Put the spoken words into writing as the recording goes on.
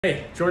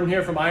Hey, Jordan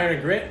here from Iron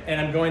and Grit, and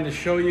I'm going to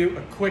show you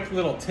a quick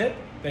little tip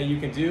that you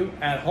can do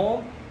at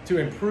home to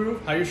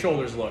improve how your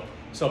shoulders look.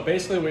 So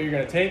basically what you're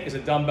going to take is a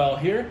dumbbell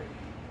here,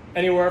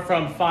 anywhere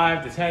from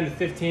 5 to 10 to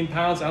 15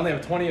 pounds. I only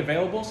have 20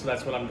 available, so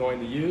that's what I'm going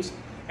to use.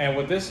 And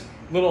what this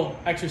little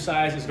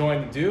exercise is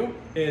going to do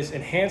is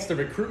enhance the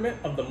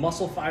recruitment of the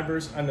muscle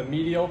fibers on the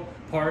medial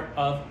part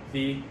of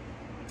the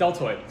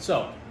deltoid.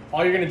 So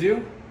all you're going to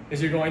do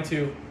is you're going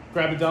to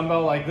grab a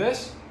dumbbell like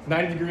this,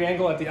 90-degree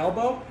angle at the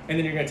elbow, and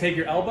then you're going to take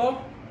your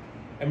elbow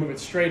and move it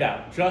straight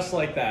out, just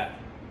like that.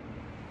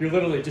 You're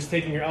literally just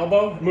taking your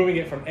elbow, moving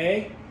it from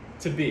A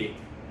to B,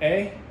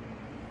 A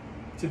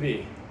to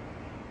B,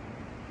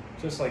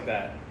 just like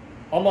that.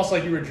 Almost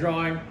like you were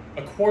drawing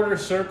a quarter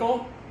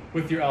circle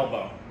with your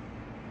elbow.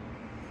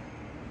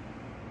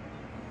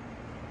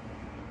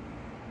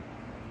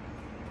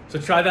 So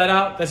try that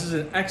out. This is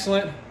an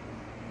excellent,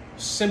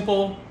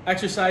 simple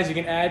exercise you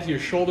can add to your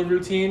shoulder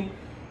routine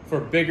for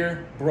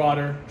bigger,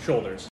 broader shoulders.